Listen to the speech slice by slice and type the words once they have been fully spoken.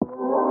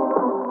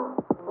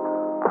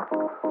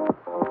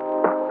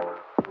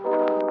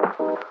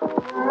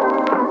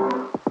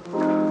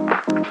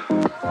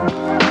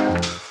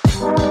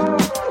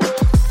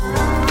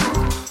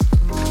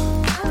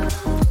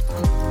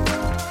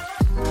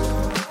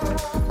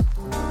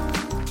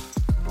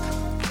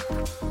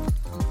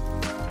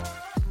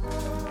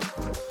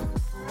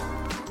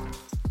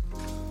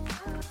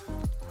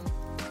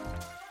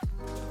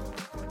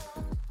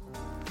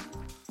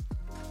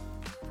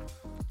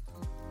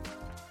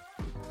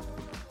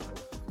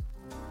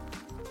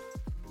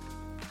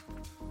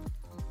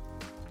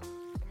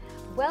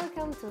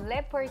Welcome to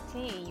Le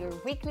Parti, your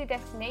weekly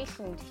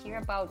destination to hear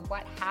about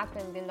what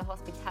happened in the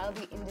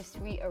hospitality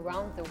industry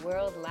around the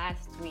world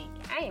last week.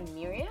 I am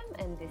Miriam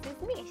and this is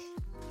Mish.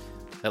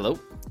 Hello.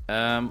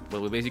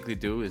 What we basically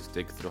do is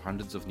dig through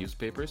hundreds of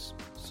newspapers,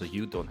 so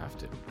you don't have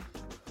to.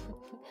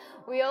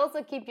 We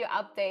also keep you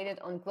updated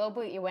on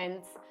global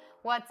events,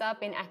 what's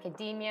up in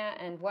academia,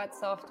 and what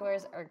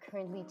softwares are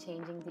currently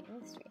changing the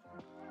industry.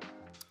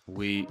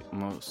 We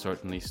most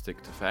certainly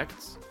stick to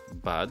facts,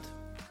 but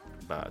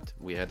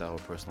we add our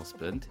personal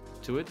spin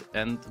to it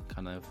and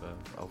kind of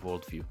a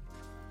worldview.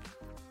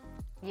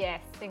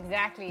 Yes,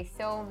 exactly.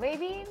 So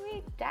maybe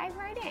we dive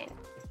right in.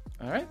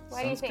 All right,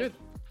 What sounds do you think? good.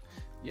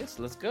 Yes,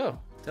 let's go.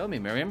 Tell me,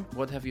 Miriam,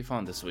 what have you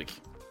found this week?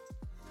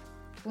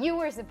 You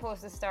were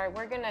supposed to start.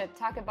 We're going to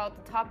talk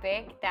about the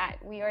topic that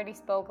we already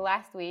spoke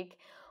last week,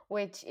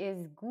 which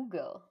is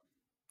Google.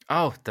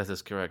 Oh, that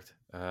is correct.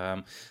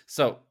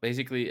 So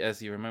basically,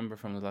 as you remember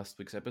from the last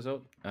week's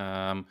episode,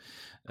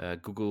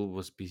 Google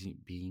was being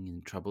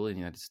in trouble in the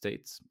United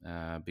States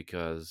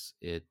because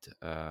it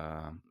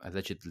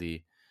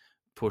allegedly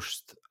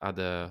pushed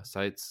other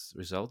sites'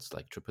 results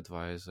like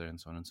TripAdvisor and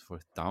so on and so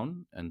forth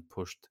down and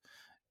pushed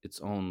its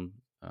own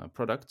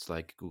products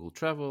like Google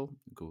Travel,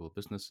 Google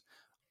Business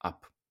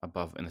up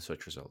above in the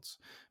search results.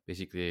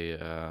 Basically,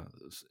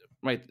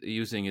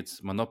 using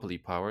its monopoly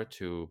power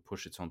to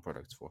push its own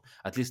products for.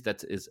 At least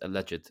that is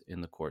alleged in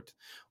the court.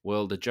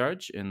 Well, the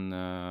judge in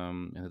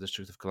the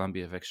District of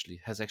Columbia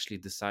has actually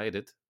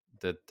decided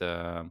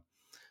that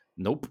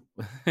nope,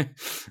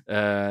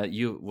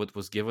 what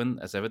was given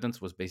as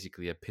evidence was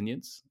basically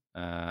opinions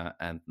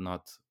and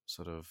not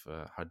sort of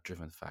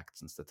hard-driven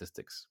facts and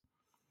statistics.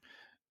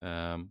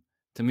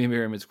 To me,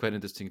 Miriam, it's quite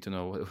interesting to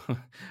know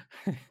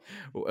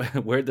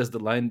where does the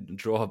line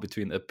draw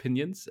between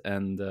opinions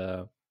and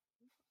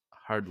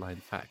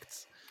hardline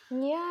facts.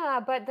 Yeah,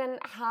 but then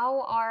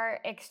how are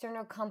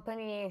external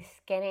companies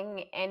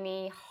getting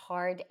any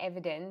hard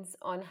evidence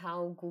on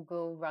how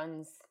Google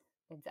runs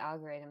its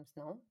algorithms?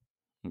 No,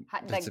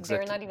 That's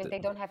they're exactly not even, they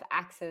don't have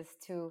access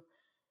to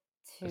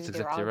that's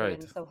their exactly right.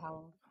 algorithms. So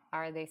how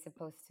are they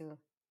supposed to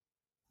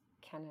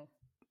kind of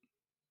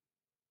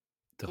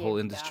The give whole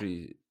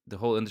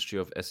that? industry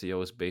of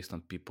SEO is based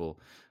on people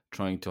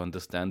trying to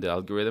understand the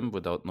algorithm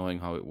without knowing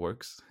how it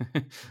works,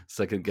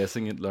 second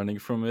guessing it, learning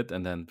from it,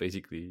 and then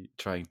basically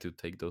trying to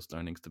take those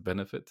learnings to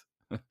benefit.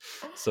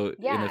 So in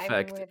Yeah, I mean,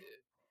 effect,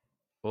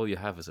 all you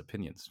have is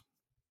opinions.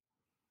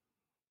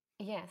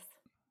 yes.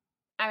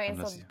 I mean,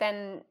 so Unless you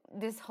then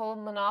this whole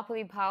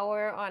monopoly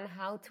power on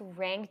how to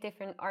rank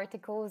different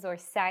articles or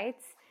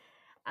sites,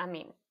 I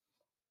mean,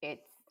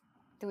 it's,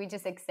 do we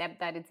just accept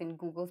that it's in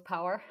Google's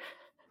power?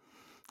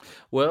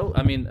 Well,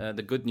 I mean,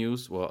 the good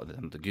news. Well,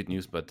 the good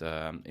news, but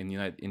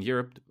in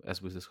Europe,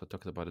 as we just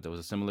talked about it, there was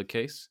a similar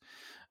case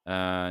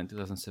in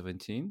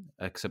 2017,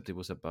 except it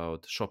was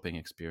about shopping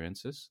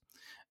experiences,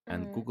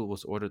 and Mm. Google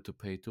was ordered to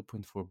pay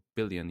 2.4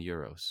 billion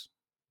euros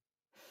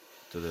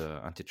to the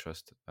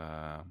antitrust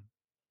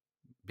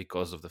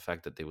because of the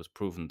fact that it was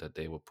proven that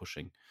they were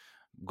pushing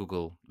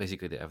Google.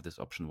 Basically, they have this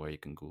option where you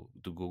can go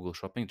do Google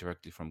shopping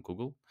directly from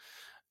Google.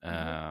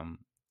 Mm-hmm. Um,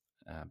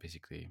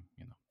 Basically,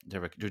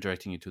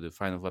 redirecting you to the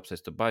final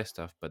websites to buy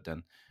stuff, but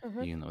then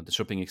Mm-hmm. the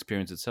shopping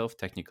experience itself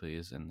technically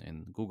is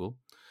in Google,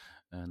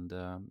 and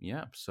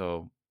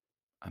so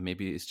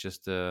maybe it's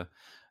just the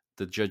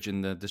judge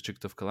in the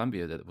District of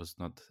Columbia that was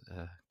not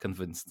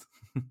convinced.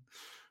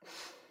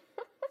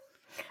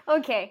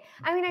 Okay.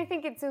 I mean, I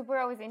think it's super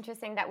always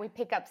interesting that we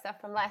pick up stuff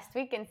from last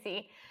week and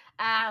see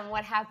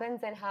what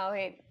happens and how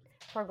it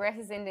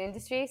progresses in the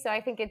industry. So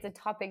I think it's a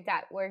topic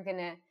that we're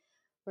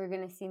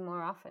gonna see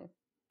more often.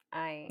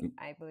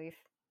 I believe.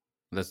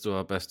 Let's do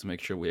our best to make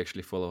sure we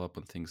actually follow up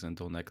on things and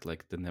don't act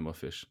like the Nemo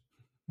fish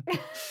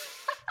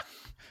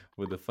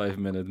with a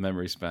 5-minute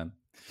memory span.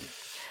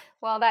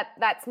 Well,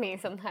 that's me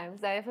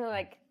sometimes. I feel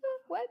like, "Oh,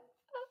 what?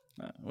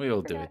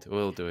 We'll do Forgot." it.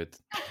 We'll do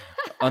it.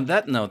 On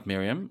that note,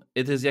 Miriam,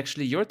 it is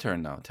actually your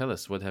turn now. Tell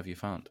us, what have you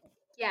found?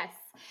 Yes.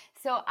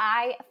 So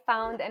I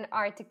found an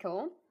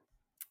article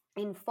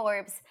in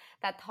Forbes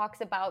that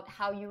talks about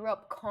how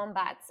Europe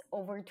combats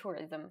over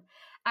tourism.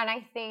 And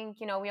I think,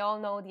 we all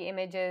know the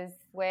images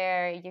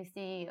where you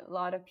see a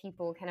lot of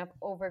people kind of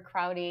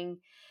overcrowding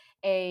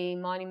a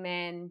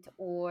monument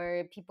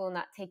or people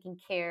not taking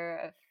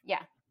care of,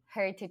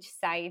 heritage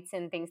sites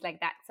and things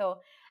like that. So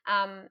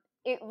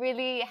it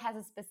really has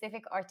a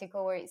specific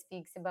article where it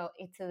speaks about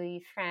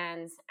Italy,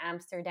 France,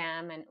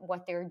 Amsterdam, and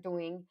what they're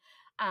doing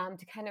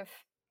to kind of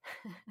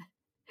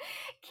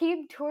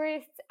keep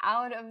tourists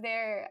out of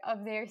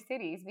their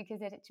cities,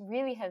 because it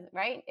really has,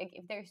 right, like,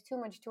 if there's too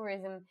much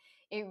tourism,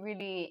 it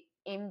really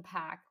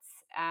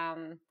impacts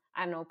I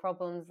don't know,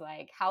 problems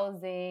like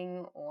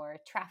housing or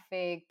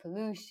traffic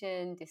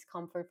pollution,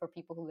 discomfort for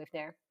people who live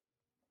there.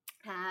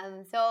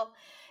 So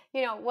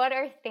what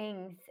are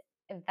things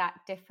that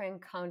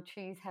different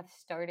countries have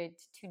started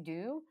to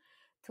do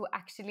to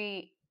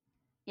actually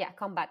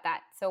combat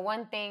that? So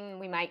one thing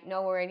we might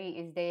know already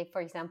is they,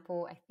 for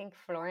example, I think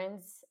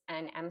Florence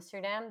and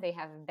Amsterdam, they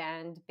have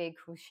banned big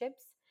cruise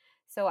ships.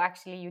 So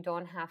actually, you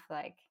don't have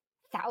like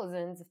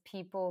thousands of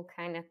people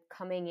kind of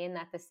coming in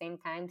at the same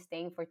time,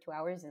 staying for 2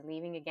 hours and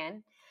leaving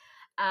again.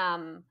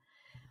 Um,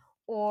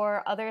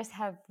 or others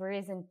have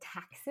risen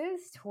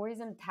taxes,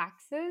 tourism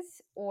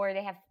taxes, or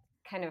they have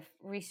kind of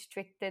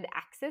restricted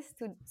access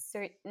to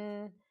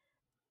certain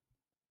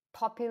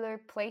popular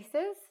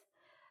places.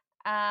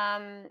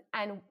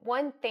 And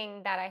one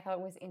thing that I thought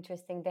was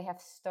interesting, they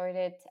have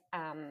started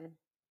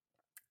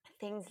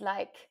things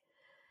like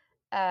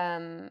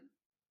um,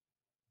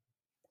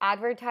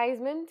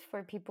 advertisement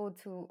for people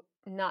to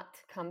not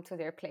come to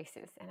their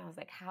places. And I was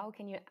like, how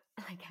can you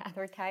like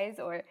advertise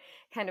or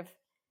kind of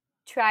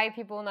try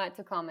people not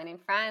to come? And in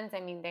France, I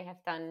mean,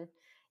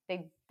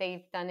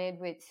 they've done it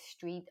with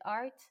street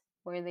art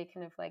where they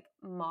kind of like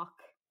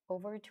mock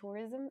over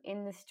tourism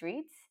in the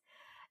streets.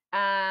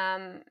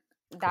 Um,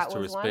 Because that was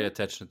tourists pay one.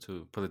 attention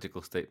to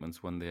political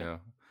statements when they are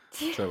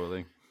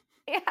traveling.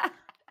 Yeah.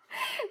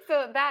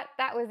 So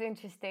that was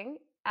interesting.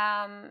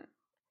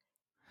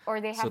 Or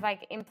they have So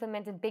like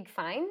implemented big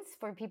fines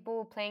for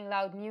people playing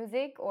loud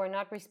music or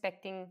not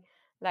respecting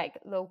like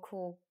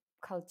local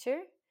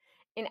culture.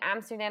 In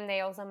Amsterdam,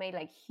 they also made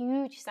like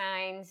huge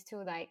signs to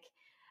like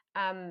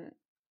um,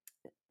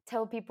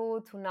 tell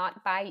people to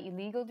not buy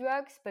illegal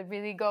drugs, but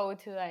really go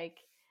to like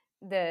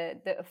the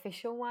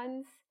official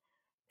ones.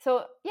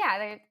 So yeah,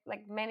 there are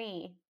like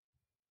many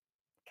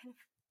kind of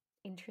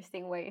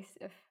interesting ways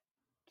of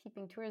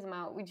keeping tourism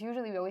out, which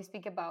usually we always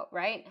speak about,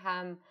 right?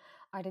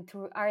 Are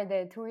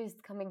the tourists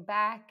coming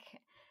back?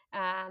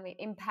 It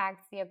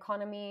impacts the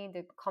economy. The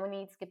economy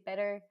needs to get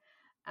better.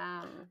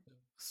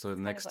 So It's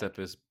the kind next of like step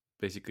is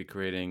basically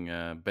creating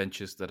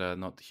benches that are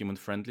not human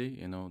friendly.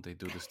 You know, they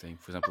do this thing,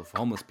 for example, for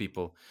homeless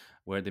people,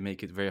 where they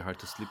make it very hard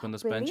to sleep on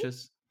those really?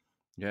 benches.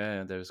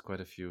 Yeah, there's quite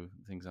a few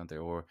things out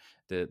there. Or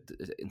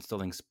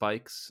installing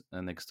spikes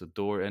next to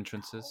door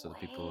entrances so No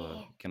that people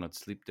way. cannot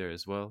sleep there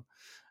as well.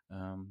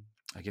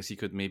 I guess you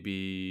could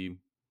maybe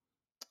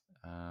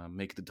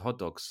make the hot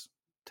dogs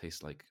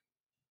taste like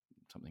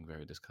something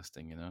very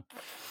disgusting, you know,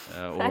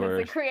 That is or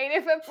a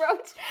creative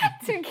approach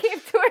to keep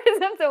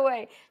tourism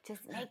away.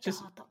 Just make the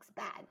just hot dogs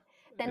bad,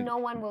 then no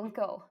one will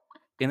go.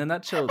 in a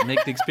nutshell,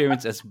 make the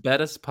experience as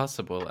bad as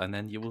possible, and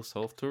then you will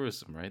solve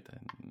tourism, right?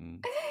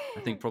 And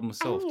I think problem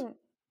I solved. mean,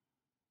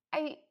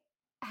 I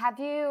have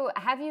you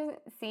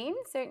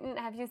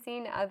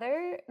seen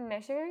other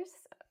measures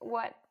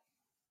what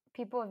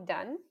people have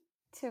done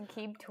to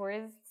keep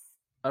tourists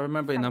I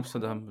remember in from coming?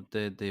 Amsterdam,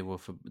 they were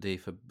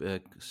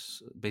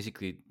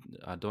basically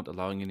don't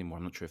allowing anymore.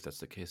 I'm not sure if that's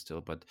the case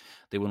still, but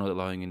they were not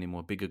allowing any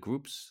more bigger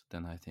groups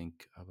than I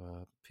think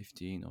about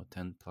 15 or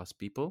 10 plus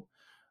people.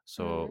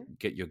 So Mm.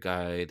 get your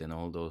guide and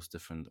all those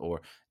different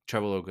or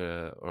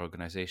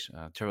organization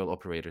travel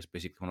operators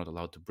basically were not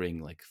allowed to bring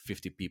like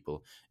 50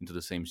 people into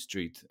the same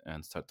street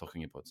and start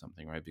talking about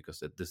something, right?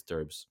 Because it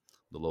disturbs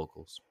the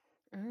locals.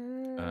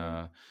 Mm.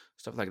 uh,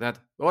 Stuff like that.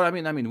 Well, I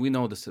mean, we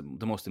know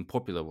the most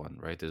unpopular one,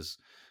 right? Is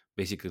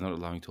basically not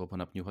allowing to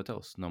open up new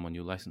hotels, no more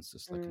new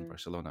licenses, like in Mm.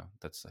 Barcelona.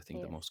 That's I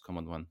think the Yes, most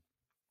common one.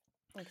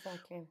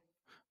 exactly.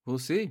 We'll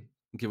see.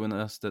 Given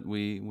us that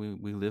we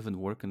live and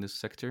work in this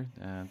sector,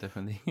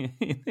 definitely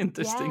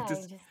interesting Yeah,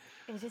 to.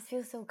 it just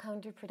feels so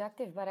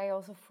counterproductive, but I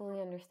also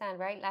fully understand,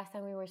 right? Last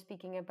time we were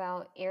speaking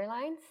about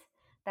airlines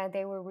that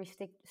they were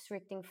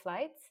restricting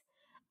flights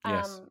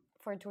Yes,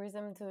 for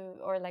tourism to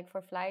or like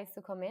for flights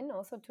to come in,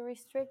 also to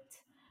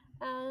restrict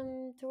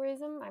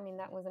tourism. I mean,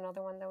 that was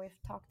another one that we've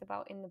talked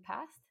about in the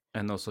past.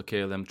 and also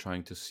KLM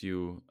trying to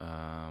sue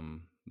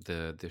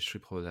the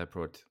Schiphol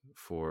airport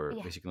for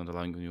Yeah, basically not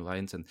allowing new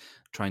lines and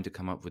trying to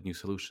come up with new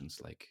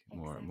solutions like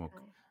exactly.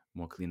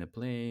 more cleaner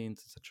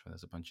planes, etc.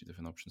 There's a bunch of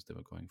different options they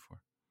were going for.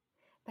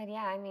 But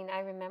yeah, I mean, I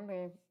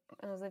remember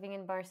when I was living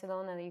in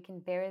Barcelona, you can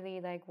barely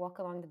like walk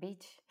along the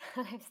beach.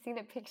 I've seen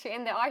a picture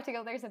in the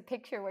article. There's a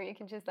picture where you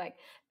can just like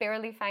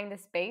barely find a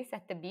space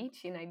at the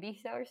beach in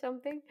Ibiza or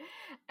something,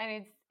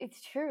 and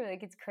it's true.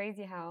 Like it's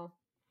crazy how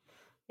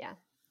yeah,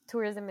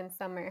 tourism in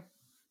summer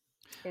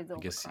is I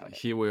guess overcrowded.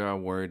 here we are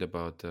worried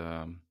about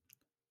um,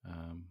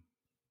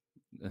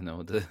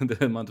 the,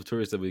 the amount of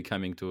tourists that will be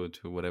coming to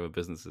whatever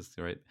businesses,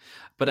 right?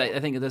 But Yeah. I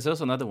think there's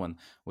also another one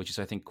which is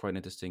I think quite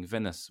interesting.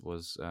 Venice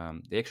was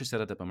they actually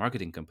set up a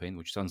marketing campaign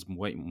which sounds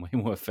way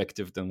more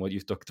effective than what you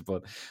talked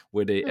about,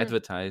 where they Mm.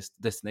 advertised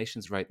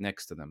destinations right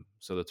next to them,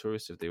 so the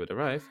tourists, if they would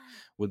arrive,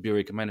 would be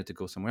recommended to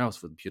go somewhere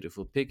else with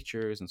beautiful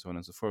pictures and so on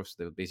and so forth. So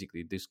they would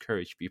basically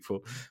discourage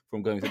people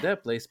from going to their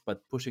place,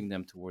 but pushing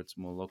them towards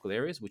more local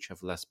areas which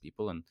have less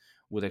people and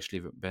would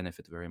actually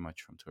benefit very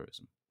much from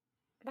tourism.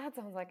 That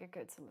sounds like a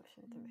good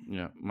solution to me.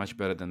 Yeah, much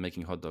better than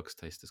making hot dogs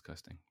taste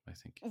disgusting, I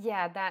think.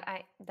 Yeah,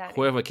 that is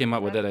Whoever came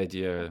up with that that is interesting.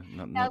 idea,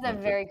 not That not was a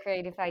not good. very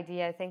creative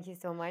idea. Thank you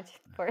so much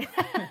for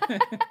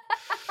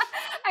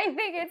I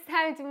think it's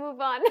time to move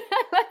on.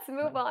 Let's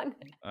move on.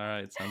 All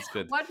right, sounds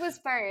good. What was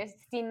first,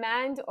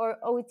 demand or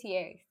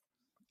OTAs?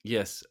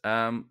 Yes,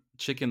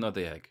 chicken or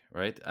the egg,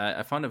 right?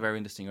 I found a very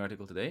interesting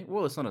article today.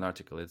 Well, it's not an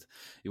article.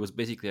 It was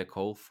basically a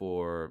call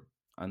for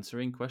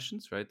answering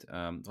questions, right?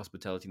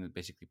 Hospitality Net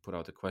basically put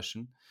out a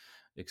question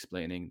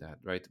explaining that,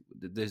 right?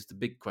 There's the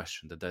big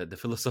question, the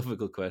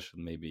philosophical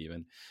question, maybe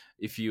even.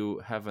 If you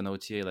have an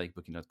OTA like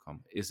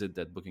Booking.com, is it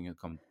that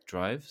Booking.com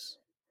drives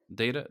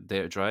data,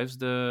 there drives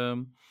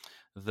the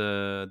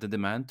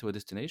demand to a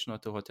destination or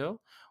to a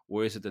hotel,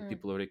 or is it that Mm.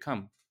 people already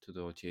come to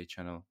the OTA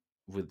channel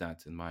with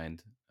that in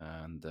mind,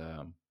 and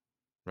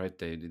right,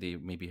 they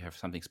maybe have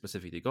something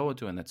specific they go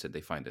to, and that's it,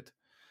 they find it.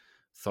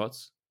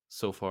 Thoughts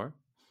so far?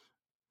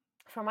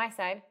 From my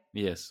side,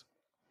 Yes,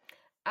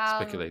 um,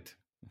 speculate.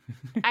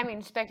 I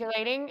mean,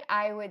 speculating,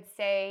 I would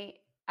say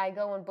I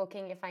go on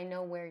Booking if I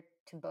know where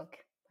to book,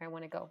 where I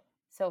want to go.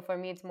 So for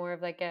me, it's more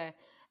of like a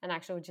an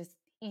actual just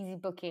easy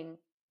booking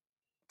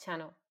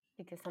channel,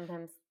 because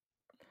sometimes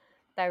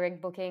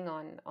direct booking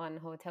on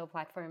hotel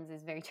platforms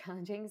is very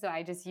challenging. So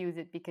I just use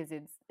it because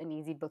it's an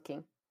easy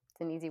booking.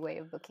 It's an easy way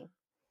of booking.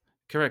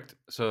 Correct.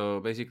 So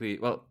basically,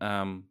 well,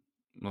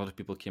 a lot of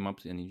people came up,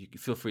 and you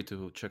feel free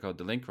to check out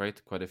the link. Right,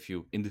 quite a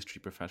few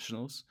industry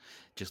professionals,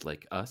 just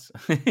like us,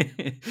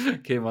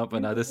 came up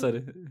and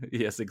decided.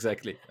 Yes,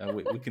 exactly.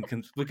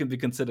 We can be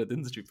considered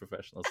industry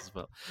professionals as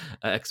well,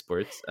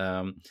 experts. So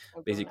grown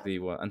up. Basically,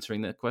 were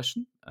answering that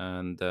question,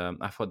 and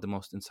I thought the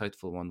most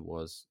insightful one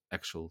was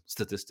actual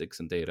statistics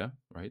and data.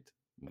 Right,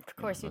 Of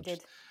course you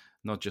did.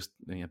 not just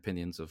the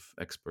opinions of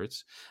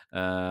experts.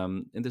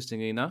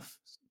 Interestingly enough,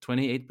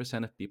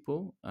 28% of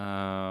people,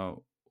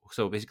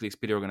 so basically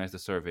Expedia organized a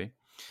survey,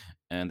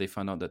 and they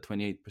found out that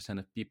 28%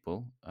 of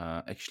people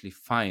actually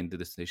find the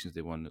destinations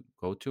they want to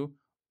go to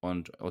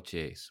on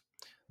OTAs.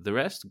 The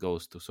rest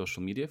goes to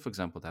social media, for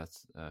example,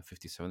 that's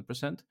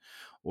 57%,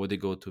 or they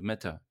go to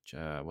meta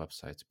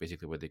websites,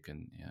 basically where they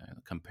can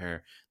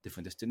compare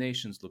different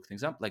destinations, look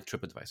things up, like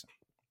TripAdvisor.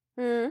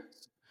 Mm.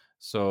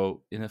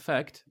 So, in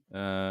effect,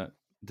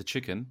 the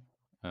chicken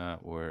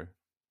or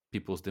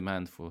people's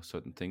demand for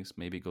certain things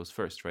maybe goes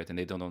first, right? And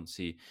they don't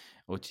see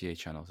OTA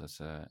channels as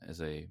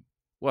a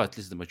well, at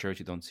least the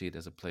majority don't see it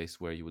as a place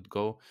where you would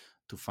go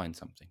to find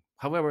something.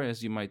 However,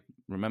 as you might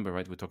remember,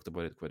 right, we talked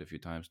about it quite a few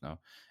times now.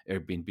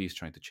 Airbnb is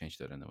trying to change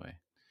that in a way,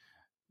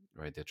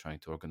 right? They're trying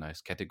to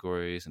organize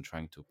categories and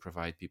trying to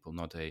provide people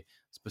not a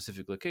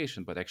specific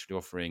location, but actually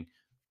offering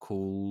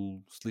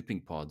cool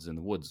sleeping pods in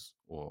the woods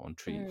or on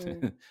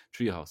Mm.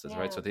 tree houses,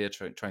 right? So Yeah. they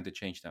are trying to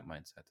change that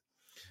mindset.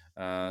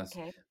 Uh,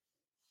 Okay.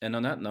 and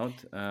on that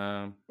note,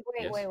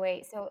 Wait, yes, wait,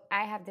 wait. So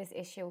I have this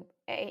issue.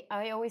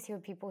 I always hear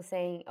people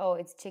saying, "Oh,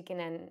 it's chicken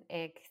and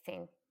egg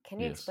thing." Can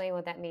you yes, explain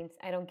what that means?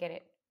 I don't get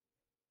it.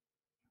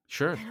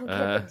 sure. I don't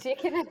get the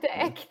chicken and the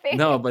egg thing.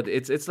 No, but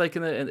it's like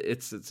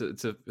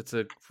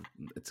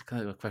it's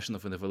kind of a question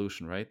of an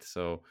evolution, right?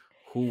 So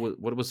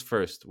what was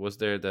first? Was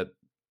there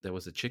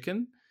was a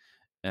chicken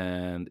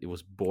and it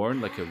was born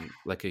like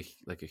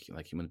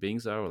human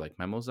beings are, or like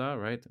mammals are,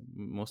 right?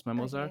 Most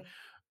mammals are. Okay.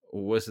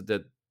 Or was it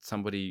that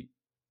somebody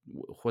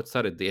what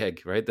started the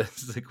egg, right?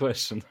 That's the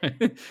question.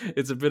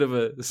 It's a bit of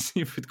a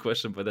seafood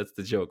question, but that's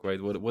the joke,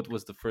 right? What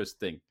was the first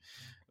thing?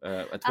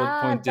 At what Ah,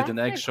 point did an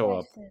that's egg the show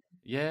up? question.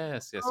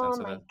 Yes, and Oh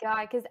so my that,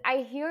 God, because I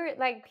hear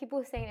like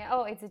people saying,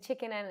 "Oh, it's a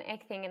chicken and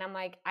egg thing," and I'm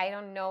like, I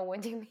don't know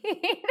what you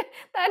mean.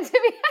 That to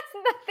me has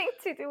nothing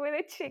to do with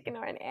a chicken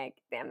or an egg.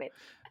 Damn it.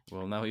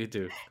 well, now you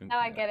do. Now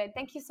I get it.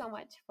 Thank you so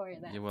much for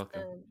You're that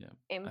welcome. Yeah,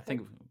 I input.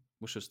 think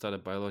we should start a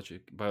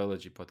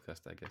biology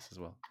podcast, I guess, as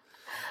well.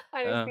 uh,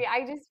 Honestly, I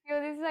just feel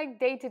this is like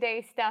day to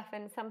day stuff,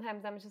 and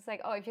sometimes I'm just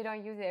like, oh, if you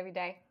don't use it every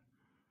day,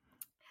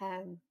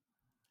 um,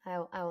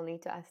 I will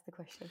need to ask the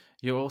question.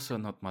 you're also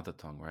not mother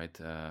tongue, right?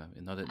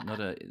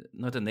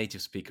 Not a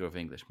native speaker of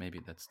English. Maybe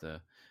that's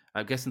the.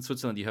 I guess in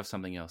Switzerland you have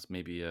something else.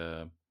 Maybe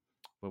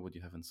what would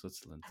you have in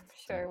Switzerland? I'm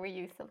sure we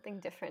use something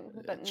different,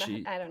 but not,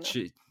 Cheese, I don't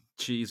know.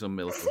 cheese or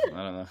milk? Or,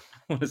 I don't know.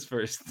 What is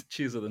first,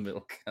 cheese or the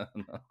milk? I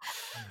don't know.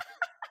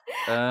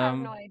 I have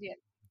no Um, idea.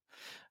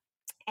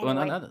 on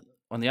Anyway, another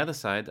on the other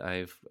side,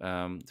 I've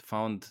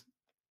found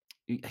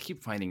I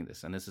keep finding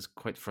this, and this is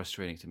quite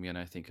frustrating to me. And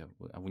I think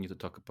we need to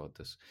talk about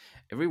this.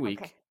 Every okay,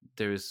 week,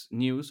 there is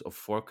news of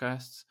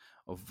forecasts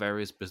of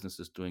various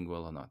businesses doing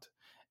well or not,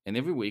 and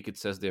every week it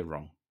says they're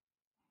wrong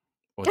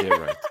or they're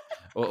right,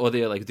 or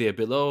they're like they're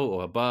below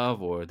or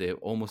above or they're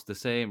almost the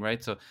same,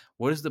 right? So,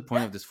 what is the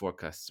point of these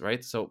forecasts,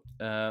 right? So,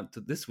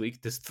 to this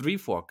week, there's three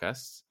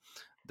forecasts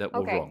that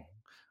were okay. wrong.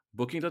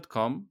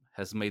 Booking.com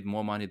has made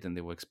more money than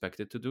they were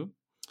expected to do.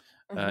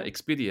 Hmm.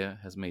 Expedia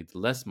has made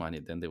less money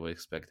than they were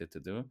expected to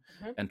do,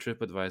 Hmm. and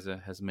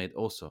TripAdvisor has made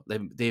also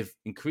they've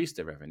increased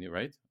their revenue,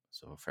 right?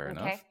 So fair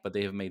enough, Okay. but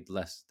they have made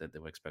less than they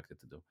were expected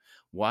to do.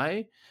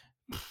 Why?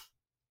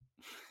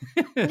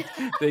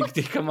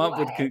 They come up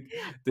with Why?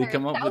 they There are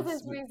come up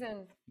thousands of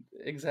reasons.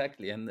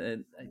 exactly, and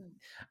Mm.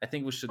 I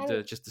think we should I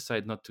mean, just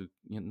decide not to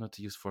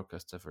use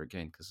forecasts ever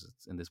again because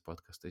it's in this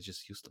podcast they're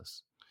just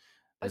useless.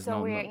 There's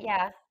so no.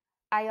 yeah,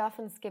 I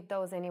often skip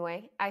those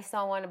anyway. I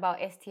saw one about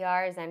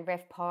STRs and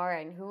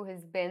RevPAR and who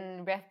has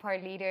been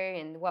RevPAR leader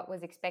and what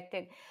was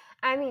expected.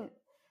 I mean,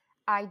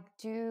 I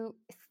do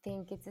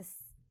think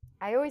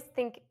I always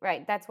think,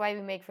 right, that's why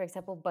we make, for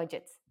example,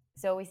 budgets.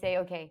 So we say,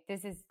 okay,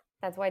 this is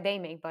That's why they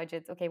make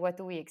budgets. Okay, what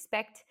do we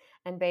expect?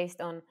 And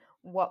based on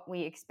what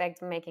we expect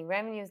from making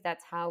revenues,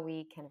 that's how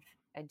we kind of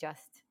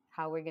adjust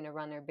how we're going to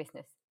run our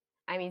business.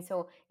 I mean,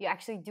 so you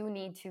actually do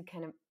need to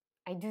kind of,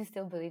 I do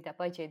still believe that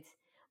budgets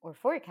or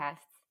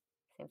forecasts,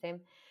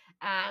 same,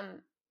 um,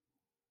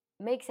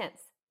 make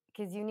sense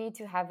because you need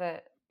to have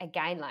a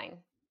guideline.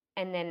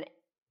 And then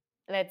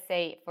let's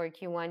say for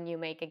Q1, you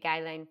make a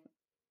guideline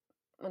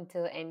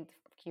until end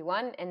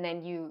Q1, and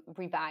then you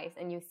revise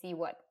and you see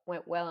what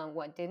went well and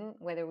what didn't,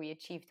 whether we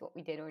achieved what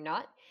we did or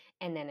not,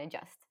 and then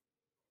adjust.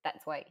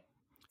 That's why.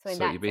 So in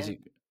So you that sense,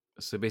 basic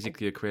so I,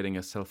 basically you're creating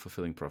a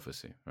self-fulfilling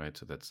prophecy, right?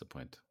 So that's the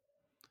point.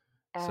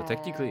 So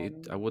technically,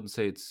 I um, wouldn't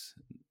say it's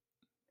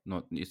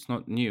not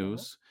no.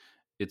 news.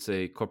 It's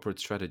a corporate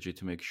strategy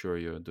to make sure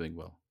you're doing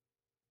well.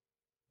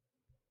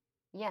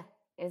 Yeah,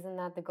 isn't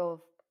that the goal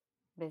of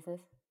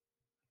business?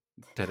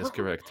 That is No.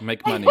 correct.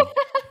 Make money.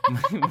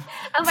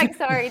 I'm like,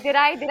 sorry, did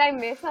I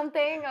miss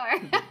something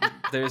or?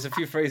 There's a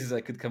few phrases I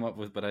could come up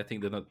with, but I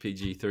think they're not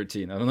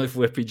PG-13. I don't know if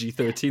we're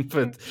PG-13,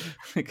 but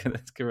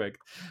that's correct.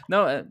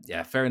 No,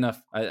 yeah, fair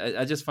enough.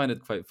 I just find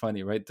it quite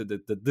funny, right?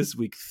 That this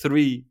week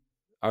 3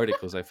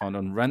 articles I found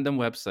on random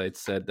websites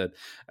said that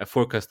a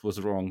forecast was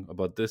wrong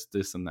about this,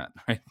 and that.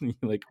 Right? And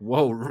you're like,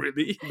 whoa,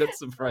 really?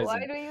 That's Why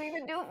surprising. do you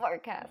even do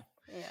forecasts?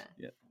 Yeah,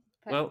 Yeah.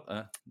 but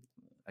Well,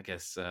 I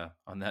guess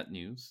on that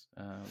news,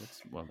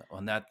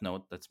 on that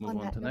note, let's move on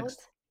on that to note,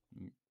 next.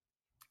 Mm.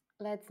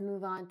 let's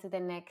move on to the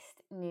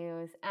next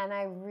news. And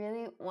I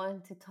really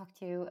want to talk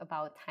to you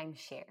about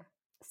timeshare. Oh,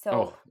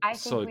 So I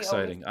so think we always,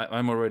 exciting!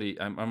 I'm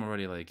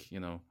already like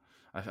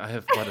I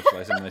have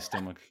butterflies in my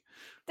stomach.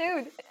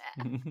 dude.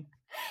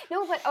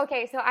 No, but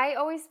okay. So I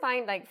always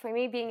find, like, for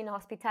me being in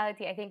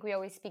hospitality, I think we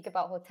always speak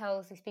about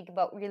hotels, we speak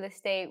about real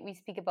estate, we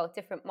speak about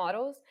different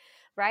models,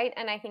 right?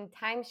 And I think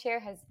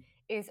timeshare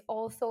is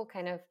also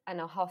kind of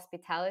a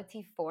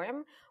hospitality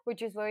form,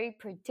 which is very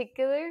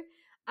particular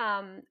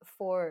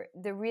for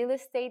the real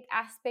estate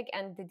aspect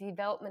and the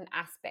development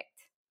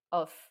aspect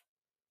of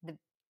the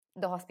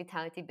the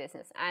hospitality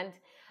business. And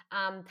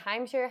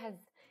timeshare has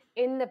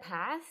in the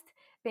past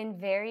been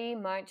very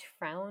much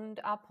frowned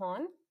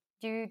upon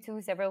due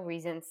to several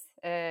reasons,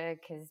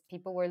 because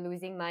people were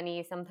losing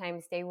money.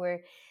 Sometimes they were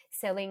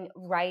selling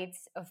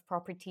rights of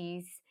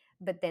properties,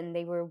 but then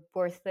they were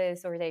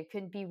worthless or they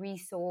couldn't be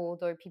resold,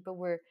 or people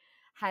were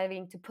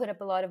having to put up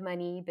a lot of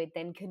money but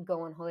then could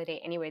go on holiday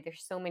anyway.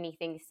 There's so many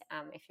things.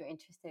 If you're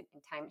interested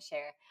in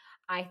timeshare,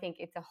 I think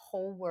it's a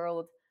whole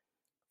world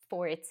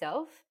for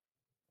itself.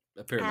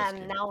 A pyramid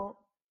scheme. Now,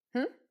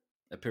 hmm?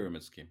 A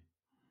pyramid scheme.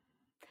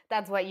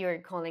 That's what you're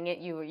calling it.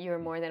 You're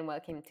more than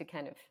welcome to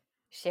kind of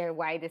share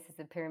why this is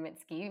a pyramid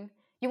scheme.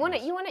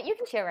 Yes. You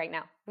can share right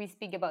now. We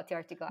speak about the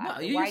article No,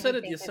 after. you Why do said you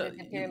it think this yourself.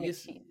 is a pyramid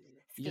scheme?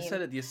 You Scheme.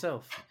 said it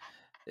yourself.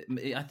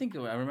 I think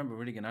I remember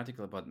reading an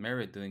article about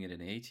Marriott doing it in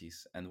the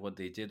 80s, and what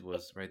they did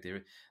was right.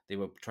 They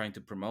were trying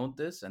to promote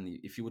this, and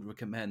if you would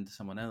recommend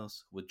someone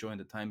else who would join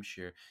the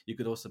timeshare, you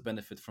could also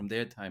benefit from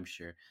their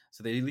timeshare.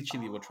 So they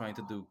literally were trying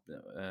to do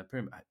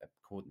pyramid.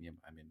 Quote me.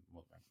 I mean,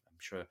 well, I'm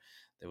sure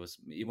there was.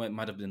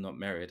 Might have been not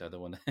Marriott. I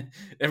don't want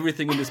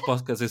everything in this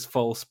podcast is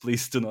false.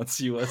 Please do not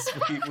sue us.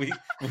 We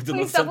do not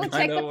Please stand double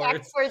behind check the our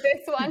facts words. for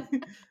this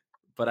one.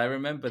 But I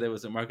remember there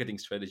was a marketing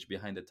strategy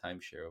behind the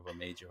timeshare of a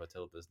major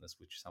hotel business,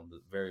 which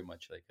sounded very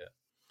much like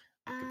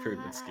a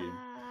pyramid scheme.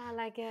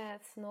 Like a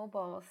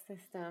snowball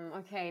system.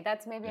 Okay,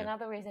 that's maybe Yeah.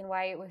 another reason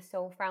why it was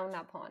so frowned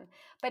upon.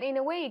 But in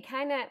a way, it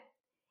kind of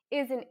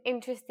is an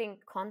interesting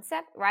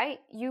concept, right?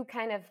 You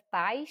kind of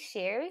buy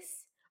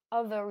shares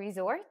of a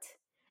resort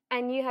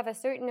and you have a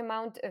certain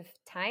amount of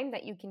time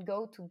that you can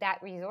go to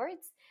that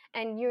resort,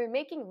 and you're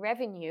making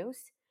revenues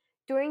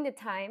during the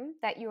time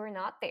that you're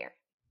not there.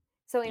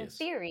 So in Yes.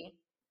 theory,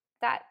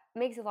 that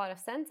makes a lot of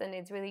sense and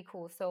it's really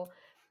cool. So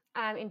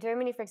in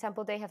Germany, for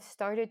example, they have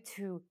started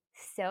to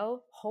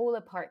sell whole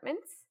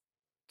apartments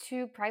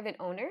to private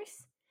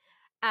owners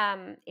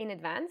in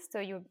advance.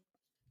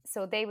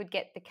 So they would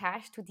get the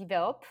cash to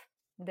develop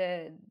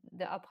the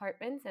the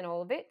apartments and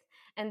all of it,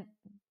 and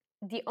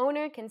the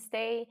owner can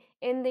stay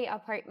in the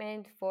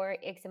apartment for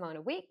X amount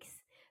of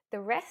weeks. The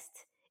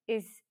rest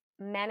is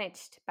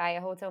managed by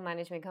a hotel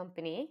management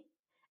company,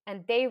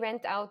 and they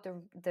rent out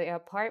the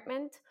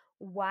apartment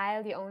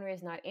while the owner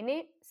is not in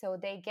it, so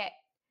they get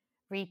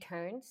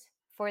returns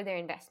for their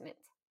investment.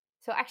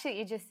 So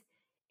actually,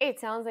 it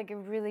sounds like a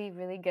really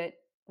really good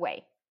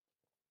way.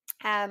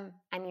 I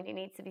mean, it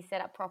needs to be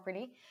set up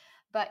properly,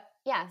 but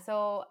yeah.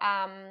 So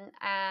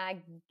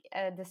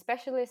the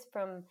specialist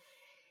from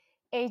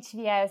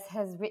HVS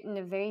has written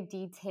a very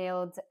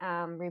detailed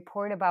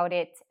report about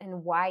it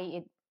and why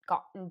it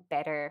gotten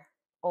better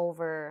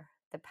over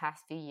the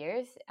past few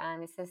years.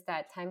 It says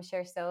that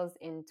timeshare sales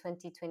in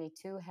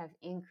 2022 have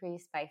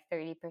increased by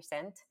 30%,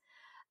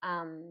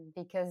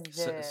 because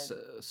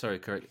Sorry,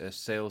 correct.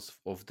 Sales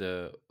of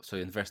the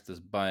investors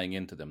buying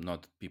into them,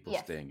 not people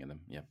yes, staying in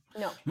them. Yeah.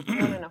 no,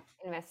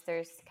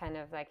 investors kind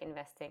of like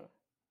investing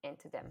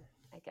into them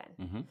again.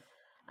 Hmm.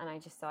 And I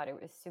just thought it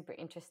was super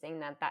interesting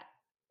that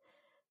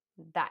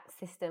that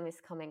system is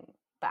coming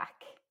back.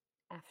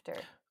 after.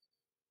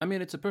 I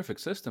mean, it's a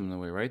perfect system in a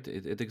way, right?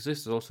 It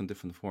exists also in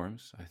different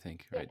forms, I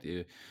think, Yeah.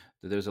 right?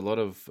 There's a lot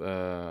of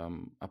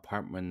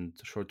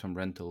apartment short-term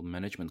rental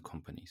management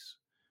companies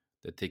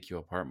that take your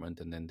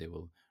apartment and then they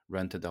will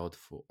rent it out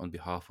for on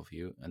behalf of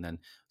you, and then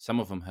some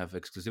of them have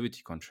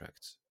exclusivity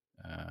contracts.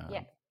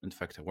 Yeah. In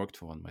fact, I worked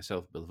for one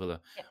myself, Bill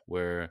Villa, Yeah.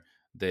 where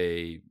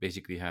they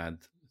basically had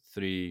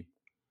three,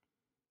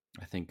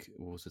 I think,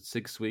 was it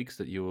 6 weeks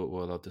that you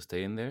were allowed to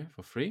stay in there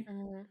for free,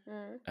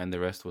 Mm-hmm. and the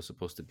rest was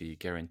supposed to be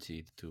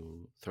guaranteed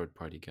to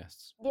third-party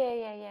guests. Yeah,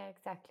 yeah, yeah,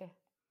 exactly.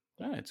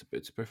 Yeah. Yeah,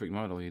 it's a perfect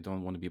model. You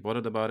don't want to be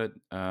bothered about it.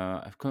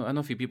 I know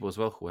a few people as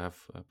well who have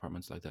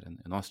apartments like that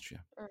in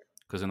Austria, Mm.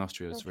 because in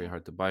Austria it's very Okay.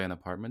 hard to buy an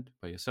apartment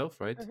by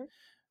yourself, right? Mm-hmm.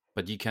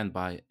 But you can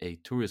buy a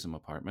tourism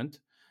apartment,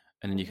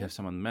 and then you can Mm-hmm. have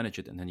someone manage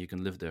it, and then you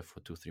can live there for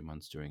 3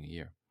 months during a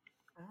year,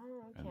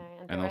 Oh, and okay.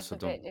 And the and rest also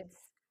of don't. it is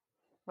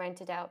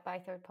rented out by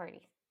third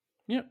parties.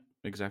 Yeah,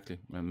 exactly.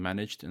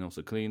 Managed and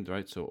also cleaned,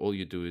 right? So all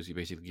you do is you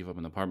basically give up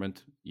an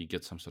apartment, you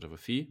get some sort of a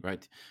fee,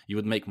 right? You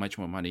would make much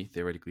more money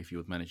theoretically if you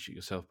would manage it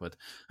yourself, but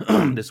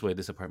this way,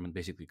 this apartment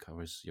basically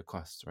covers your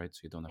costs, right?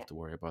 So you don't have Yeah. to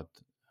worry about,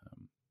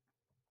 um,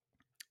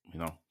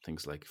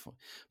 things like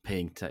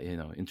paying,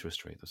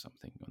 interest rate or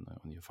something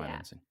on your Yeah.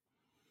 financing.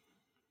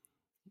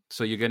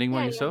 So you're getting Yeah.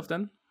 one And yourself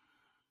then?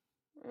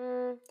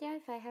 yeah,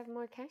 if I have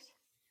more cash.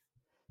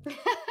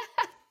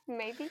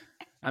 Maybe.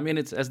 I mean,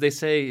 it's as they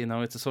say,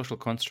 it's a social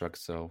construct.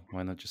 So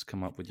why not just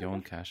come up with your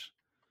own cash?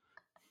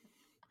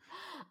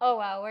 Oh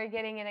wow, we're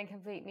getting in a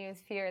complete new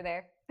sphere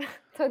there.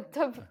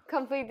 To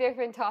complete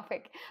different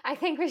topic. I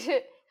think we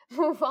should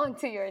move on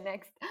to your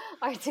next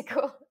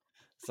article.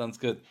 Sounds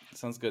good.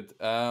 Sounds good.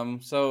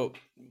 So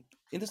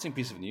interesting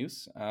piece of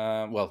news.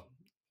 Well,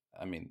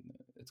 I mean,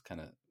 it's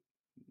kind of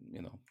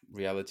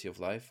reality of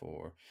life,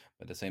 or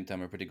at the same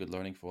time a pretty good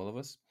learning for all of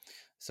us.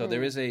 So Mm, there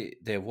was a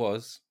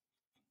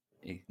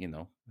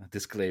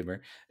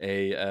disclaimer,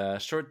 a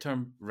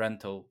short-term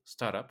rental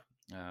startup,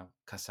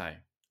 Kasai,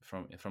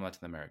 from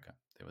Latin America.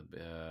 They would be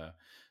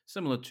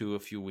similar to a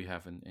few we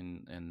have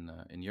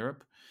in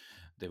Europe.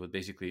 They would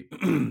basically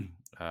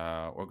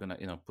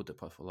organize, put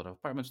a lot of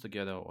apartments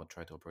together or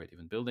try to operate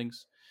even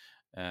buildings,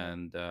 mm,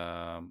 and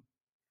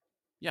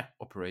yeah,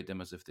 operate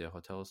them as if they're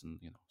hotels, and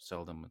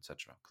sell them,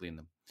 etc., clean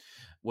them.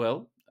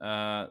 Well,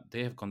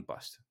 they have gone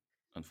bust,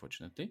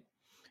 unfortunately,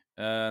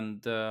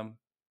 and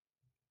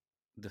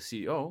the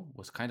CEO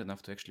was kind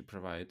enough to actually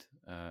provide,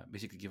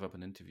 basically give up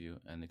an interview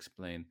and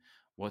explain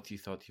what he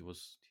thought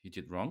he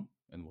did wrong,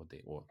 and what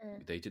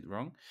mm, they did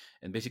wrong,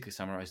 and basically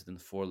summarize it in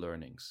four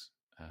learnings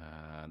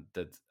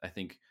that I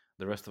think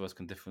the rest of us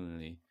can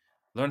definitely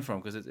learn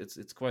from, because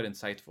it's quite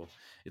insightful.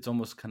 It's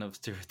almost kind of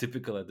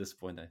stereotypical at this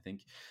point, I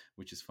think,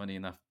 which is funny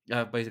enough.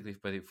 Basically,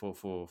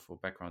 for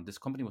background, this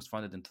company was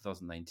founded in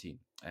 2019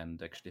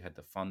 and actually had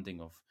the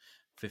funding of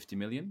 50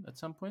 million at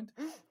some point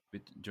mm.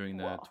 during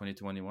the Whoa.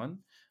 2021,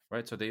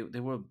 right? So they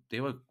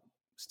were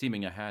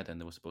steaming ahead and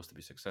they were supposed to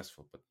be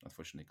successful, but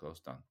unfortunately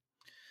closed down.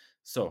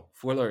 So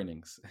four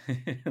learnings.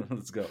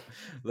 Let's go.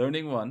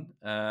 Learning one: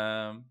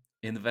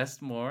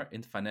 invest more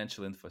in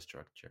financial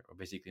infrastructure, or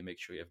basically make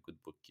sure you have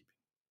good bookkeeping.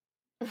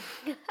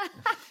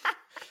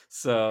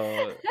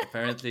 So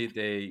apparently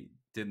they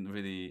didn't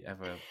really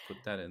ever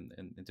put that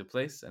into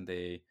place, and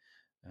they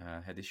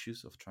had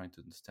issues of trying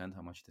to understand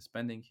how much they're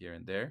spending here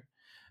and there.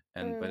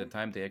 And by the Mm,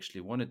 time they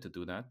actually wanted to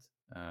do that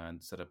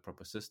and set up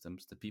proper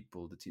systems, the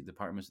people,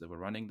 departments that were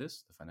running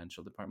this, the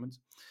financial departments,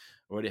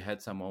 already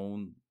had some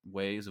own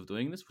ways of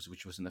doing this,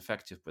 which was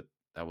ineffective, but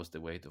that was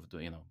the way of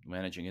doing,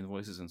 managing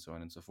invoices and so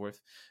on and so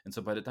forth. And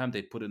so by the time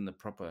they put in the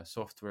proper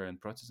software and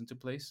process into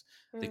place,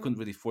 they mm, couldn't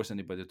really force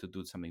anybody to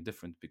do something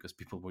different because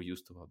people were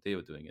used to how they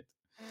were doing it.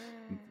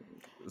 And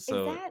mm. Is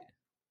so, that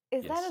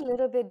is that yes, a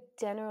little bit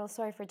general?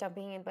 Sorry for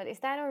jumping in, but is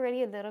that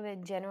already a little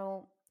bit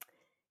general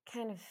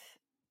kind of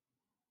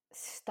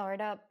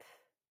startup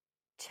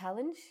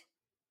challenge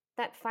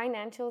that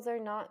financials are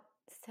not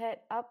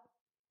set up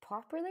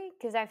properly?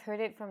 Because I've heard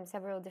it from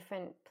several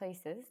different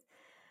places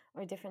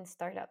or different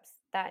startups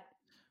that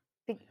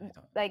be, I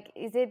don't. like,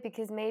 is it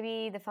because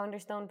maybe the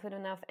founders don't put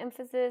enough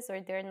emphasis, or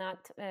they're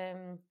not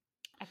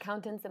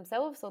accountants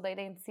themselves, so they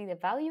didn't see the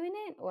value in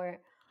it, or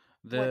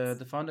The what's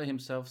the founder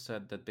himself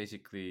said that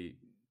basically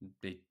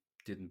they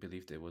didn't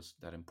believe it was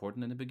that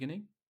important in the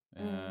beginning.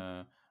 mm,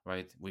 Uh,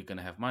 right, we're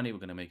gonna have money, we're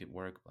gonna make it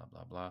work, blah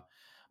blah blah.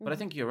 But I mm-hmm.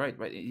 think you're right.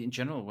 Right, in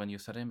general, when you're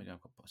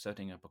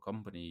setting up a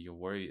company, your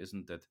worry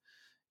isn't that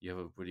you have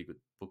a really good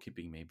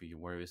bookkeeping. Maybe your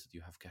worry is that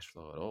you have cash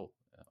flow at all,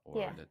 or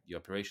Yeah. that your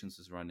operations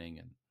is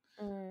running.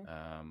 Mm.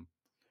 Um,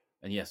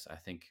 and yes, I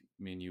think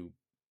me and you.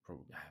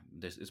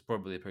 This is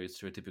probably a very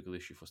stereotypical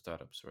issue for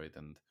startups, right?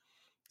 And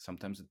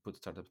sometimes it puts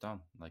startups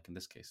down, like in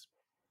this case.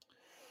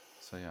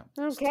 So yeah,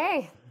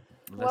 Okay,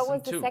 what lesson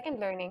was the two. second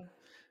learning?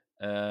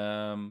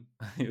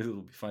 It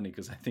will be funny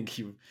because I think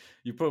you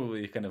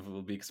probably kind of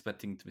will be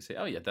expecting to say,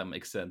 "Oh yeah, that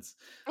makes sense."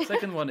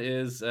 Second one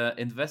is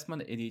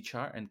investment in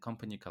HR and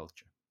company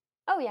culture.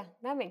 Oh yeah,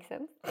 that makes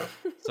sense.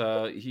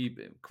 So he,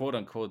 quote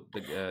unquote,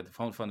 the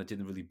founder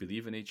didn't really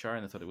believe in HR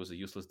and I thought it was a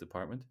useless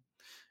department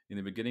in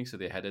the beginning. So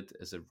they had it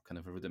as a kind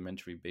of a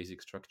rudimentary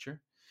basic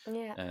structure.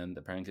 Yeah. And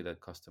apparently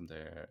that cost them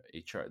their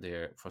HR,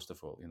 their, first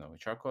of all,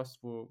 HR costs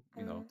were,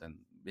 Mm, then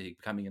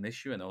becoming an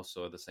issue. And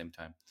also at the same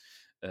time,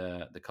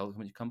 the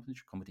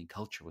company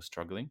culture was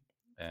struggling.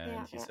 yeah.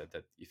 And he Yeah. said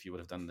that if he would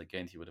have done it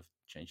again, he would have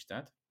changed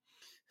that.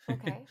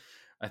 Okay.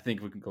 I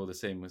think we can go the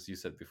same as you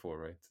said before,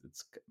 right?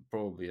 It's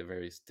probably a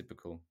very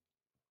typical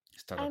I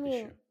startup mean,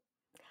 issue.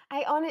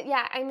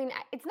 yeah, I mean,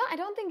 it's not, I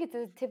don't think it's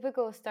a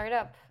typical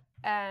startup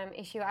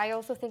issue. I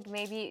also think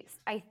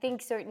I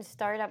think certain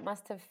startup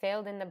must have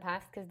failed in the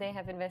past because they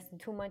have invested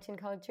too much in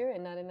culture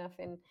and not enough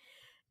in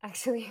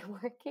actually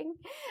working.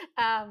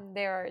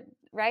 There are,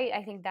 right.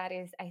 I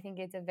think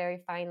it's a very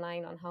fine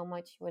line on how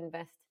much you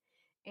invest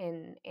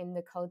in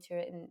the culture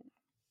and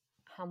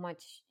how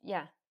much,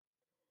 yeah,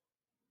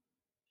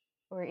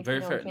 or if you Very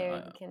don't fair. No, care,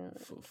 I you can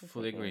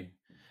fully quit. Yeah. agree.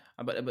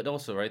 But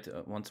also, right,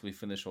 once we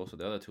finish also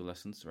the other two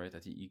lessons, right,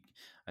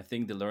 I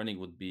think the learning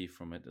would be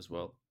from it as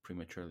well.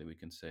 Prematurely, we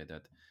can say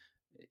that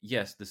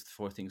yes, these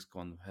four things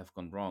have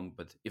gone wrong.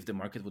 But if the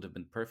market would have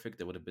been perfect,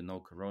 there would have been no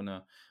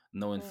corona,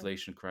 no Mm,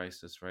 inflation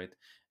crisis, right?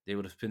 They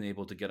would have been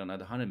able to get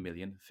another 100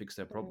 million, fix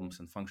their mm, problems,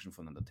 and function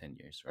for another 10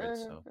 years, right?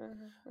 mhm, So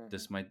mhm, mhm.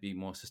 this might be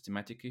more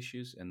systematic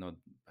issues and not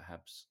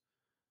perhaps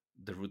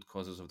the root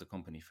causes of the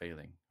company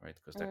failing, right?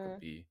 Because that could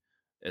Mm. be,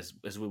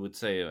 as we would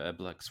say, a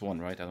black swan,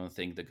 right? I don't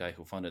think the guy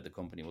who founded the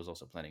company was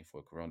also planning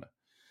for Corona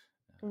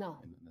No,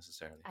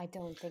 necessarily. I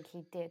don't think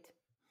he did.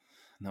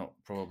 No,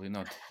 probably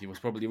not. He was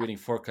probably reading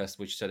forecasts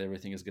which said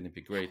everything is going to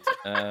be great.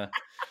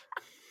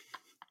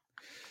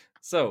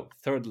 So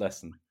third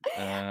lesson,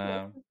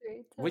 That's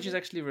great. Tell which is me.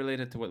 actually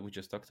related to what we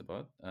just talked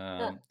about.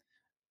 Uh,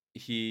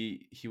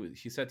 He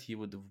said he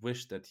would have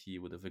wished that he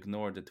would have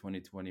ignored the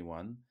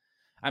 2021.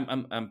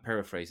 I'm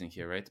paraphrasing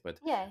here, right? But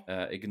yeah.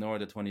 ignore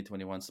the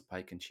 2021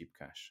 spike in cheap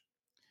cash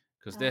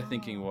because their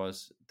thinking Oh.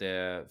 was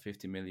their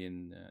 50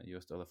 million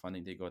US dollar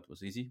funding they got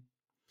was easy.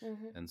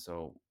 Mm-hmm. And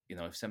so,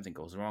 if something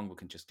goes wrong, we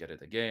can just get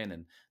it again.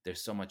 And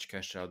there's so much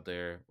cash out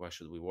there. Why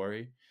should we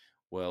worry?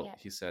 Well, Yeah.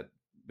 he said,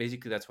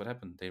 basically that's what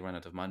happened. They ran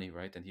out of money,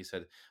 right? And he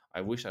said,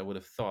 I wish I would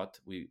have thought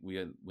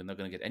we're not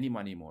going to get any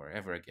money more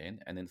ever again.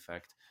 And in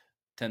fact,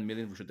 10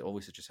 million we should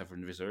always just have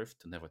in reserve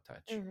to never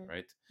touch, Mm-hmm.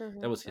 right?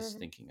 That was Mm-hmm. his Mm-hmm.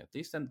 thinking at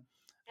least. And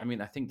I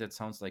mean, I think that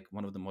sounds like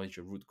one of the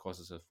major root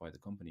causes of why the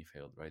company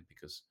failed, right?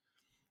 Because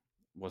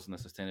it wasn't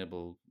a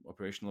sustainable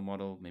operational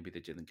model. Maybe they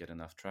didn't get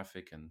enough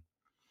traffic and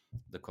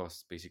the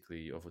costs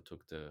basically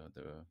overtook the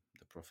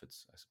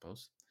profits, I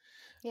suppose.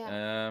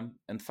 Yeah.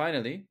 And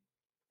finally,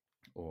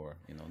 or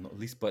not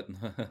least but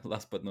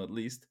last but not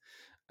least,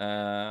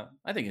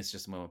 I think it's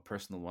just more a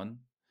personal one,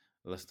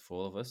 a lesson for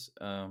all of us.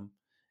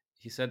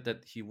 He said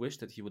that he wished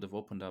that he would have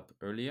opened up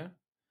earlier,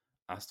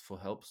 asked for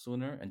help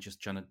sooner, and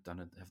just have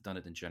done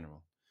it in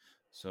general.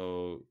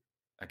 So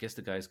I guess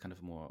the guy is kind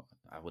of more,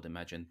 I would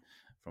imagine,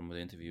 from the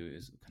interview,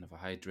 is kind of a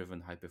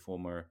high-driven, high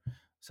performer,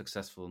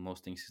 successful in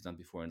most things he's done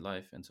before in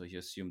life, and so he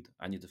assumed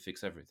I need to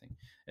fix everything,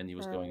 and he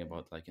was going Mm.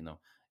 about like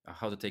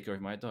how to take care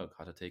of my dog,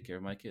 how to take care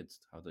of my kids,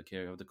 how to take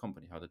care of the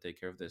company, how to take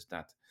care of this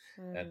that,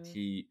 and Mm.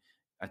 he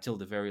until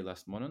the very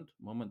last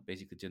moment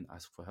basically didn't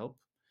ask for help,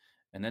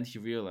 and then he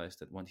realized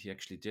that when he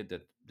actually did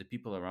that, the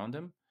people around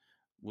him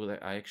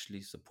are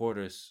actually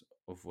supporters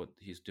of what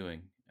he's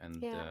doing,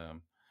 and Yeah.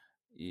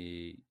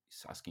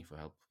 he's asking for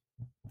help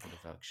would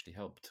have actually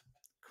helped.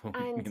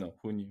 And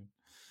Who knew?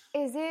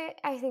 is it,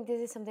 I think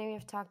this is something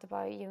we've talked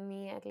about, you and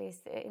me at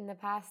least, in the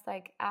past,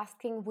 like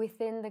asking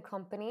within the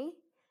company,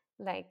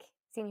 like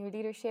senior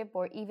leadership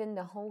or even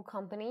the whole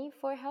company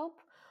for help?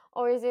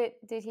 Or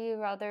did he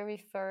rather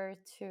refer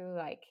to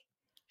like,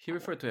 He I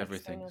don't know, referred to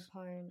everything. external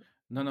part?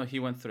 No, he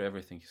went through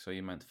everything. So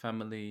he meant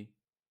family,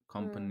 Mm.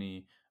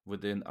 company,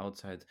 within,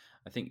 outside.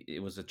 I think it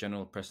was a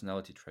general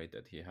personality trait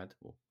that he had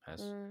or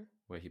has, Mm.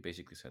 where he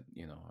basically said,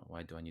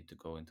 why do I need to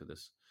go into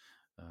this?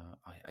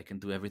 I can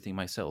do everything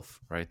myself,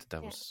 right?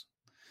 That Yeah. was,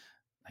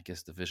 I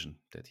guess, the vision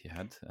that he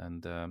had.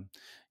 And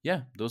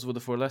yeah, those were the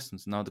four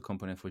lessons. Now the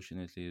company,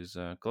 unfortunately, is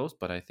closed.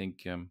 But I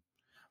think,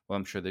 well,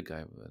 I'm sure the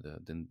guy,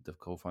 the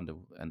co-founder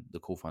and the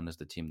co-founders,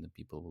 the team, the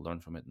people will learn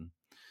from it. And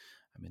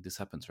I mean, this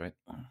happens, right?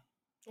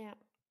 Yeah.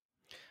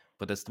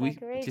 But Quite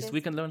at least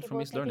we courageous. can learn from People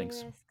his taking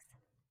learnings. risks.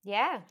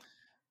 Yeah.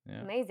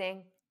 Yeah.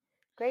 Amazing.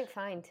 Great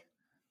find.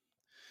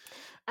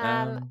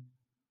 Um, Um,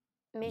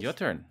 your Mich.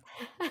 turn.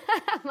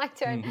 My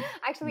turn.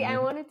 Actually, I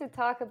wanted to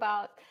talk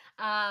about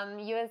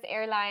US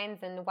airlines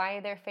and why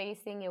they're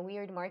facing a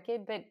weird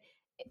market, but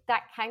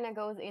that kind of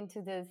goes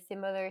into the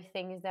similar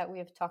things that we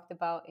have talked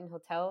about in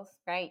hotels,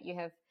 right? You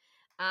have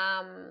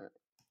um,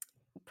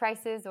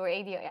 prices or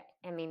ADR.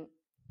 I mean,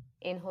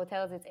 in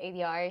hotels, it's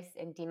ADRs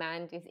and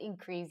demand is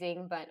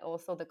increasing, but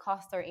also the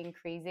costs are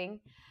increasing.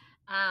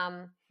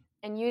 Um,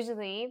 and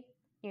usually,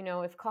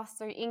 if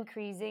costs are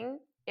increasing,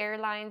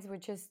 airlines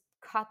would just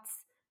cut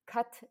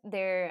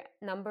their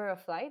number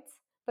of flights.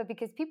 But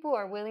because people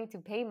are willing to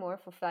pay more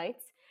for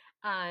flights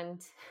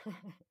and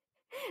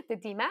the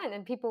demand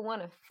and people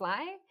want to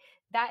fly,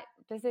 that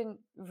doesn't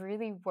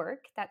really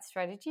work, that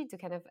strategy to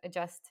kind of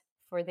adjust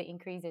for the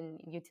increase in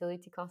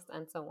utility costs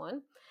and so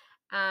on.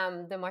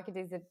 The market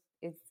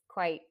is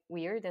quite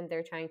weird, and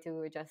they're trying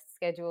to adjust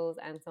schedules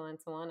and so on and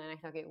so on. And I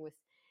thought it was,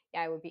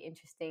 yeah, it would be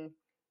interesting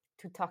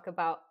to talk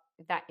about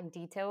that in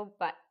detail.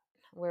 But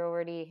we're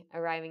already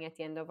arriving at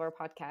the end of our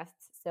podcast,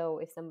 so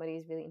if somebody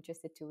is really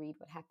interested to read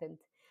what happened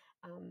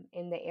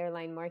in the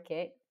airline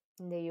market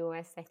in the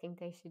US, I think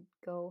they should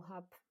go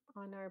hop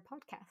on our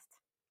podcast.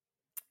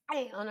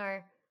 Hey, on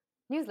our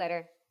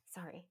newsletter.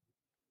 Sorry.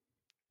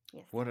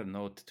 Yes. What a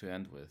note to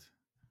end with.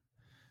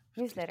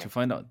 To Newsletter.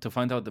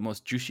 find out the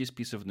most juiciest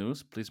piece of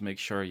news, please make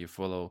sure you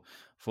follow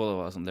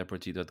us on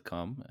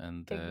leopardy.com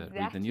and read the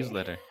Exactly.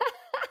 newsletter.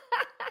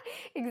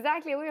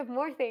 Exactly. We have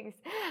more things.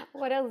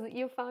 What else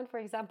you found, for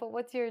example?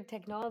 What's your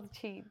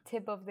technology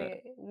tip of Uh,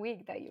 the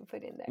week that you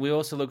put in there? we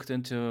also looked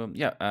into,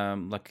 yeah,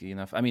 lucky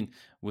enough, I mean,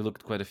 we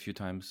looked quite a few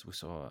times. We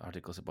saw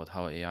articles about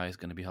how AI is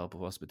going to be helpful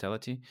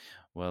hospitality.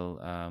 Well,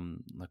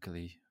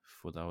 luckily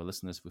for our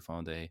listeners, we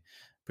found a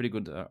pretty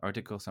good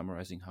article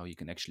summarizing how you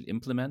can actually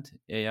implement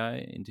AI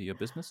into your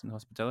business in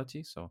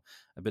hospitality. So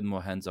a bit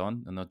more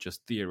hands-on and not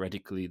just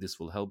theoretically this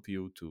will help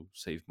you to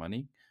save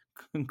money,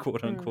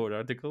 quote Mm. unquote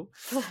article.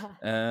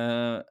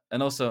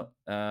 And also,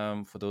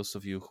 for those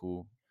of you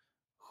who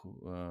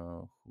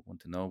want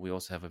to know, we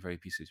also have a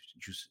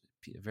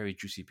a very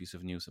juicy piece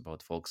of news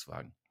about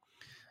Volkswagen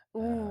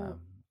Ooh.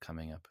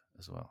 coming up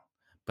as well.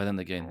 But then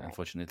All again, right.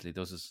 unfortunately,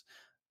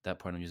 that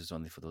part of news is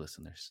only for the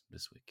listeners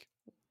this week.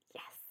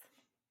 Yes.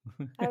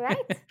 All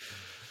right.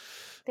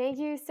 Thank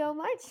you so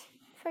much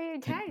for your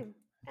time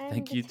and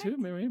Thank the you chat. too,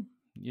 Miriam.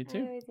 You I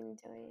too. always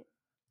enjoy it.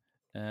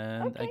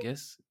 And I Okay.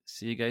 guess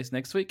see you guys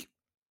next week.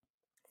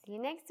 See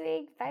you next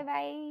week. Bye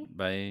bye.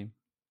 Bye.